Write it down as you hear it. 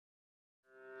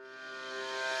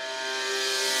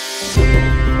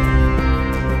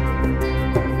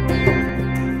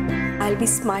be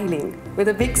smiling with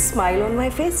a big smile on my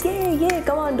face. Yeah,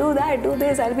 come on, do that, do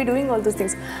this. I'll be doing all those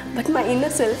things. But my inner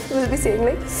self will be saying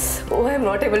like, oh, I'm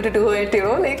not able to do it, you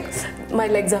know, like my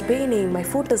legs are paining, my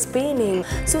foot is paining.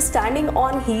 So standing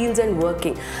on heels and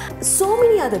working. So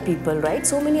many other people, right?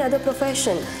 So many other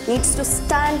profession needs to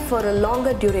stand for a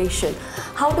longer duration.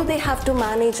 How do they have to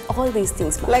manage all these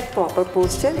things? Like proper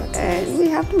posture, and we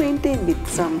have to maintain with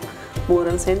some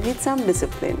morals and with some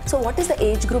discipline. So what is the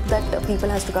age group that people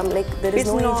has to come? Like there is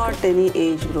It's no not age group? any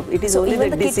age group. It is So only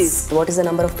even the the disease. kids, what is the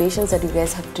number of patients that you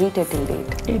guys have treated till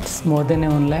date? It's more than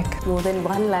 1 lakh. More than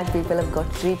 1 lakh people have got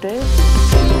treated.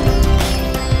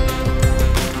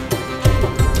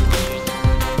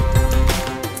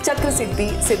 Chakrasiddhi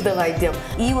Siddha Vaidyam.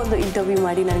 ಈ ಒಂದು interview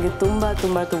ಮಾಡಿ ನನಗೆ ತುಂಬಾ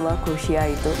ಖುಷಿ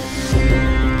ಆಯಿತು.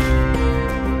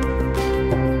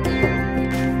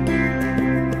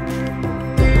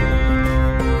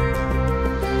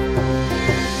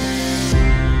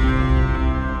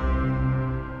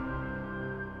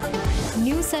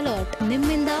 News alert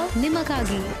ನಿಮ್ಮಿಂದ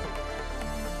ನಿಮಗಾಗಿ.